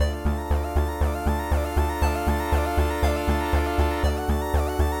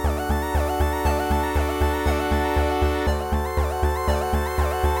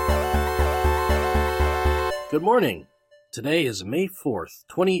Good morning. Today is May 4th,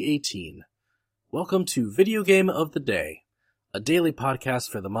 2018. Welcome to Video Game of the Day, a daily podcast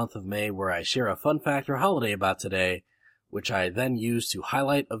for the month of May where I share a fun fact or holiday about today, which I then use to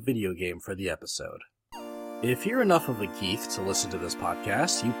highlight a video game for the episode. If you're enough of a geek to listen to this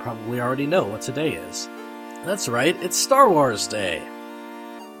podcast, you probably already know what today is. That's right, it's Star Wars Day.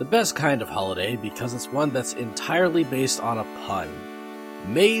 The best kind of holiday because it's one that's entirely based on a pun.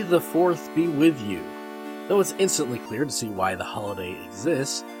 May the 4th be with you. Though it's instantly clear to see why the holiday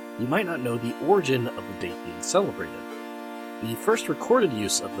exists, you might not know the origin of the date being celebrated. The first recorded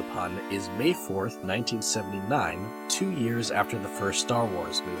use of the pun is May 4th, 1979, 2 years after the first Star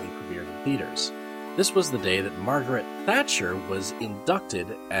Wars movie premiered in theaters. This was the day that Margaret Thatcher was inducted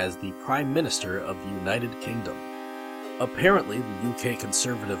as the Prime Minister of the United Kingdom. Apparently, the UK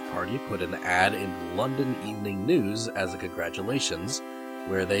Conservative Party put an ad in the London Evening News as a congratulations,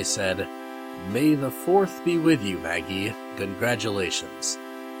 where they said, "May the 4th be with you, Maggie. Congratulations."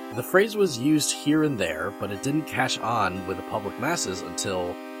 The phrase was used here and there, but it didn't catch on with the public masses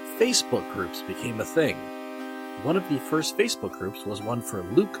until Facebook groups became a thing. One of the first Facebook groups was one for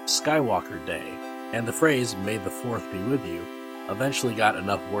Luke Skywalker Day, and the phrase, "May the 4th be with you," eventually got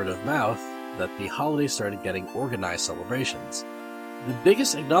enough word of mouth that the holiday started getting organized celebrations. The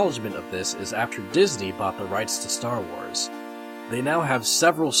biggest acknowledgement of this is after Disney bought the rights to Star Wars. They now have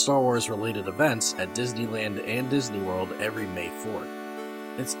several Star Wars-related events at Disneyland and Disney World every May 4th.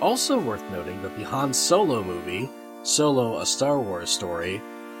 It's also worth noting that the Han Solo movie, Solo: A Star Wars Story,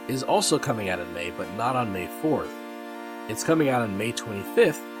 is also coming out in May, but not on May 4th. It's coming out on May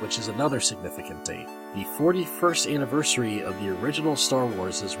 25th, which is another significant date, the 41st anniversary of the original Star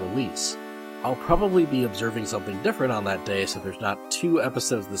Wars' release. I'll probably be observing something different on that day, so there's not 2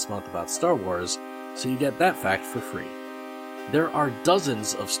 episodes this month about Star Wars, so you get that fact for free. There are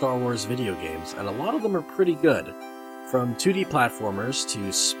dozens of Star Wars video games, and a lot of them are pretty good. From 2D platformers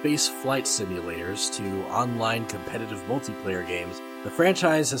to space flight simulators to online competitive multiplayer games, the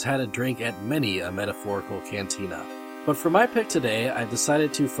franchise has had a drink at many a metaphorical cantina. But for my pick today, I've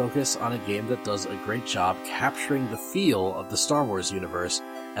decided to focus on a game that does a great job capturing the feel of the Star Wars universe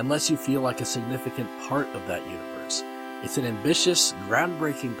and lets you feel like a significant part of that universe. It's an ambitious,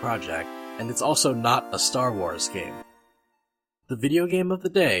 groundbreaking project, and it's also not a Star Wars game. The video game of the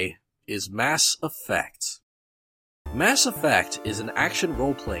day is Mass Effect. Mass Effect is an action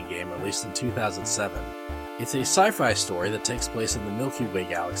role-playing game released in 2007. It's a sci-fi story that takes place in the Milky Way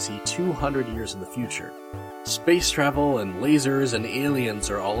galaxy 200 years in the future. Space travel and lasers and aliens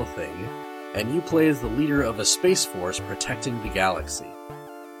are all a thing, and you play as the leader of a space force protecting the galaxy.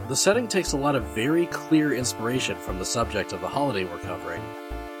 The setting takes a lot of very clear inspiration from the subject of the holiday we're covering,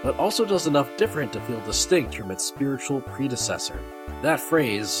 but also does enough different to feel distinct from its spiritual predecessor. That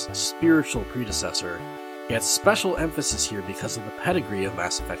phrase, spiritual predecessor, gets special emphasis here because of the pedigree of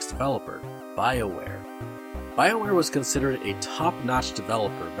Mass Effect's developer, BioWare. BioWare was considered a top-notch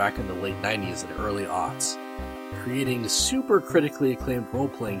developer back in the late 90s and early aughts, creating super critically acclaimed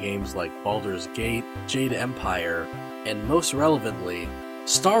role-playing games like Baldur's Gate, Jade Empire, and most relevantly,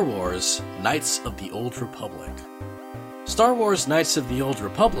 Star Wars: Knights of the Old Republic. Star Wars: Knights of the Old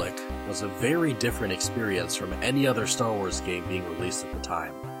Republic was a very different experience from any other Star Wars game being released at the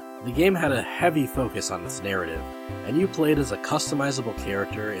time. The game had a heavy focus on its narrative, and you played as a customizable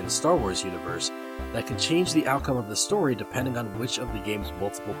character in the Star Wars universe that could change the outcome of the story depending on which of the game's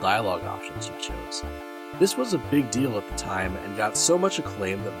multiple dialogue options you chose. This was a big deal at the time and got so much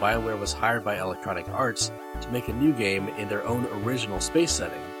acclaim that BioWare was hired by Electronic Arts to make a new game in their own original space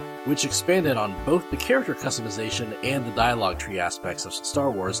setting, which expanded on both the character customization and the dialogue tree aspects of Star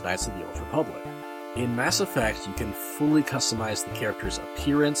Wars: Knights of the Old Republic. In Mass Effect, you can fully customize the character's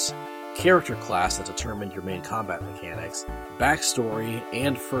appearance, character class that determined your main combat mechanics, backstory,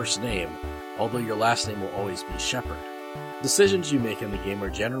 and first name, although your last name will always be Shepard. Decisions you make in the game are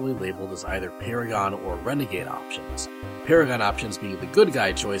generally labeled as either Paragon or Renegade options, Paragon options being the good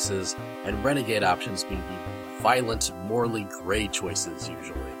guy choices, and Renegade options being the violent, morally gray choices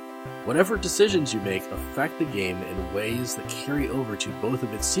usually. Whatever decisions you make affect the game in ways that carry over to both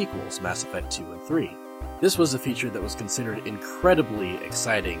of its sequels, Mass Effect 2 and 3. This was a feature that was considered incredibly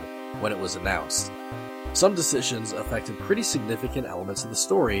exciting when it was announced. Some decisions affected pretty significant elements of the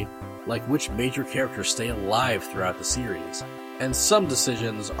story, like which major characters stay alive throughout the series, and some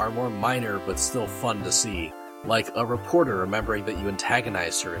decisions are more minor but still fun to see, like a reporter remembering that you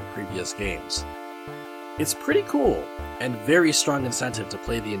antagonized her in previous games. It's pretty cool, and very strong incentive to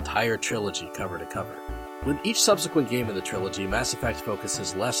play the entire trilogy cover to cover. With each subsequent game in the trilogy, Mass Effect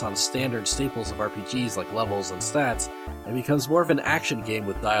focuses less on standard staples of RPGs like levels and stats, and becomes more of an action game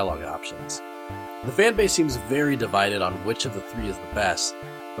with dialogue options. The fanbase seems very divided on which of the three is the best,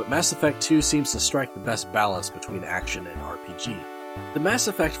 but Mass Effect 2 seems to strike the best balance between action and RPG. The Mass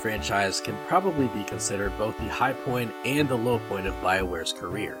Effect franchise can probably be considered both the high point and the low point of BioWare's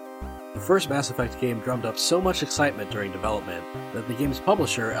career. The first Mass Effect game drummed up so much excitement during development that the game's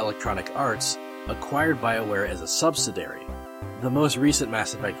publisher, Electronic Arts, acquired BioWare as a subsidiary. The most recent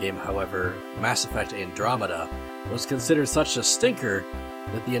Mass Effect game, however, Mass Effect Andromeda, was considered such a stinker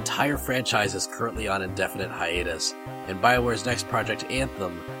that the entire franchise is currently on indefinite hiatus, and BioWare's next project,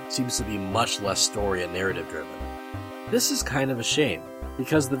 Anthem, seems to be much less story and narrative driven. This is kind of a shame,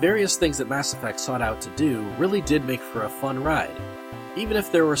 because the various things that Mass Effect sought out to do really did make for a fun ride, even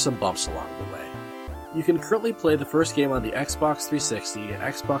if there were some bumps along the way. You can currently play the first game on the Xbox 360,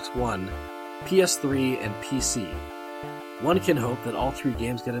 Xbox One, PS3, and PC. One can hope that all three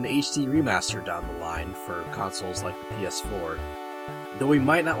games get an HD remaster down the line for consoles like the PS4, though we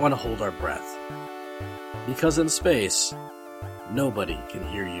might not want to hold our breath. Because in space, nobody can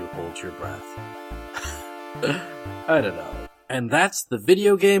hear you hold your breath. I don't know. And that's the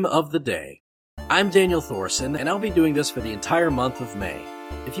video game of the day. I'm Daniel Thorson, and I'll be doing this for the entire month of May.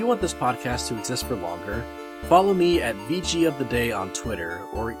 If you want this podcast to exist for longer, follow me at VGoftheDay on Twitter,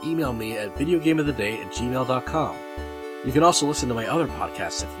 or email me at videogameoftheday@gmail.com. You can also listen to my other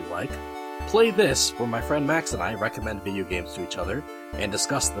podcasts if you like. Play This, where my friend Max and I recommend video games to each other and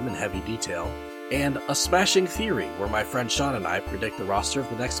discuss them in heavy detail, and A Smashing Theory, where my friend Sean and I predict the roster of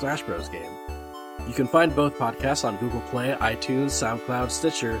the next Smash Bros. Game. You can find both podcasts on Google Play, iTunes, SoundCloud,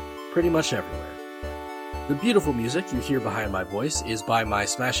 Stitcher, pretty much everywhere. The beautiful music you hear behind my voice is by my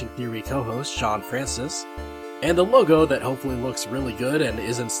Smashing Theory co-host, Sean Francis, and the logo that hopefully looks really good and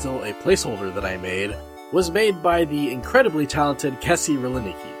isn't still a placeholder that I made was made by the incredibly talented Kessie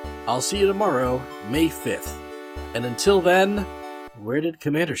Relinicki. I'll see you tomorrow, May 5th. And until then, where did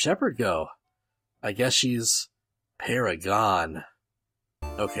Commander Shepard go? I guess she's Paragon.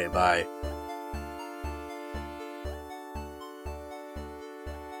 Okay, bye.